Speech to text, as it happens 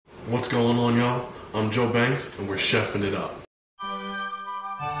What's going on, y'all? I'm Joe Banks, and we're chefing it up.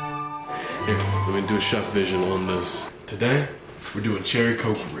 Here, let me do a chef vision on this. Today, we're doing cherry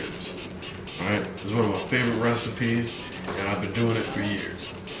coke ribs. Alright, this is one of my favorite recipes, and I've been doing it for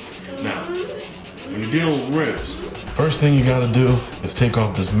years. Now, when you're dealing with ribs, first thing you gotta do is take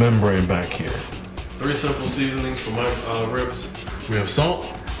off this membrane back here. 3 simple seasonings for my ribs. We have salt,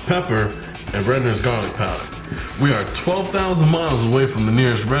 pepper, and Redner's garlic powder. We are 12,000 miles away from the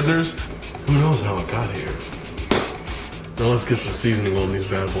nearest Redner's. Who knows how it got here? Now let's get some seasoning on these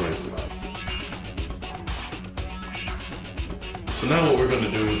bad boys. So now what we're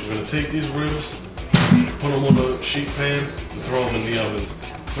gonna do is we're gonna take these ribs, put them on a sheet pan, and throw them in the ovens.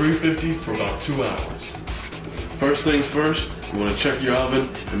 350 for about 2 hours. First things first, you wanna check your oven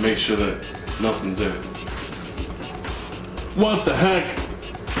and make sure that nothing's in it. What the heck?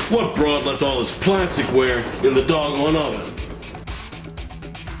 What broad left all this plasticware in the doggone oven?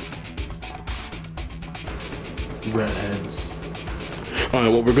 Redheads.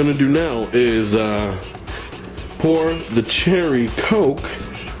 Alright, what we're gonna do now is pour the cherry coke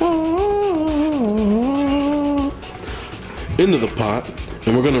into the pot,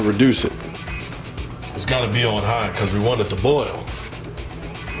 and we're gonna reduce it. It's gotta be on high because we want it to boil.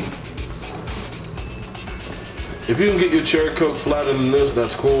 If you can get your cherry coke flatter than this,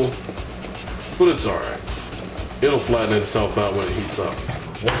 that's cool, but it's alright. It'll flatten itself out when it heats up.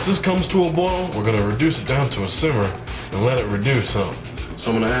 Once this comes to a boil, we're gonna reduce it down to a simmer and let it reduce some.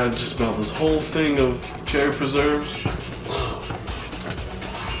 So I'm gonna add just about this whole thing of cherry preserves.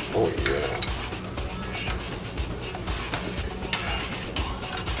 Oh yeah.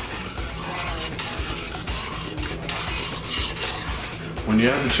 When you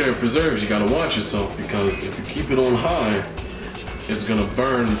add the cherry preserves, you gotta watch yourself, because if you keep it on high, it's gonna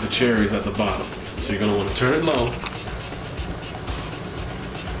burn the cherries at the bottom. So you're gonna wanna turn it low.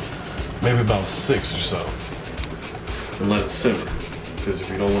 Maybe about 6 or so. And let it simmer. Because if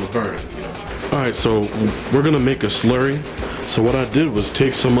you don't wanna burn it, you know. Alright, so we're gonna make a slurry. So what I did was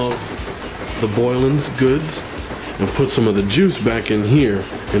take some of the boiling goods and put some of the juice back in here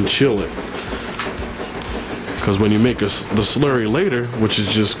and chill it. Because when you make the slurry later, which is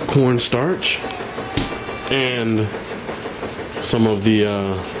just cornstarch and some of the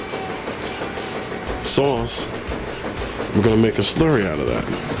sauce, we're going to make a slurry out of that.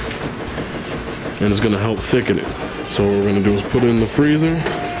 And it's going to help thicken it. So what we're going to do is put it in the freezer,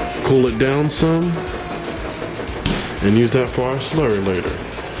 cool it down some, and use that for our slurry later.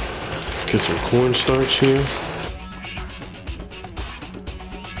 Get some cornstarch here.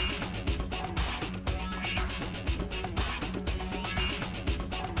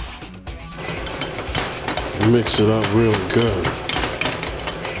 Mix it up real good.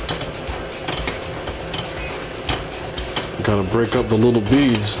 You gotta break up the little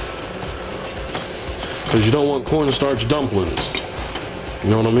beads, because you don't want cornstarch dumplings. You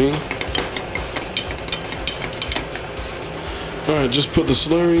know what I mean? Alright, just put the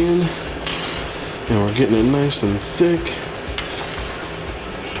slurry in, and we're getting it nice and thick.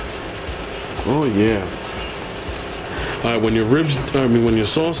 Oh yeah. Alright, when your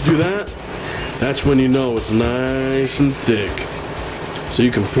sauce do that, that's when you know it's nice and thick. So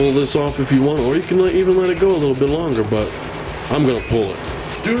you can pull this off if you want, or you can even let it go a little bit longer, but I'm gonna pull it.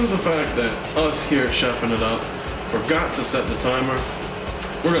 Due to the fact that us here at Chefing It Up forgot to set the timer,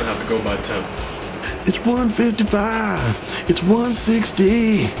 we're gonna have to go by temp. It's 155, it's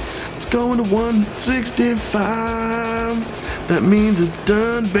 160, it's going to 165. That means it's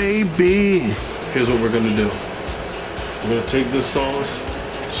done, baby. Here's what we're gonna do. We're gonna take this sauce,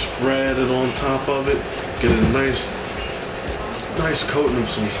 spread it on top of it, get a nice coating of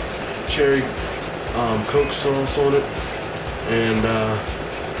some cherry Coke sauce on it, and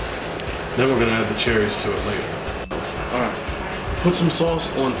then we're gonna add the cherries to it later. Alright, put some sauce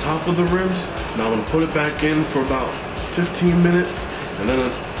on top of the ribs. Now I'm gonna put it back in for about 15 minutes, and then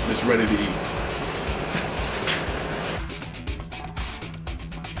it's ready to eat.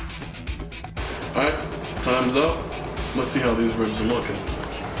 Alright, time's up. Let's see how these ribs are looking.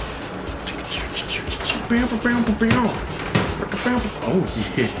 Oh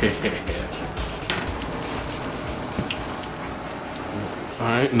yeah.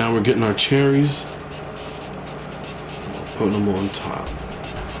 Alright, now we're getting our cherries. Putting them on top.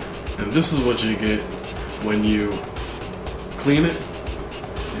 And this is what you get when you clean it,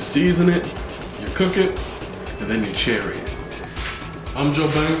 you season it, you cook it, and then you cherry it. I'm Joe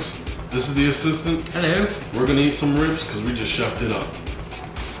Banks. This is the assistant. Hello. We're gonna eat some ribs because we just chefed it up.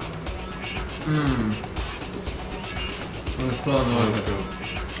 It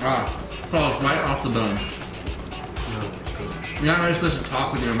falls right off the bone. Yeah, it's good. You're not really supposed to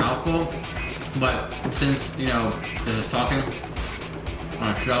talk with your mouth full, but since, you know, there's talking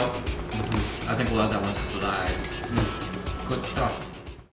on a show, I think we'll let that one slide. Good stuff.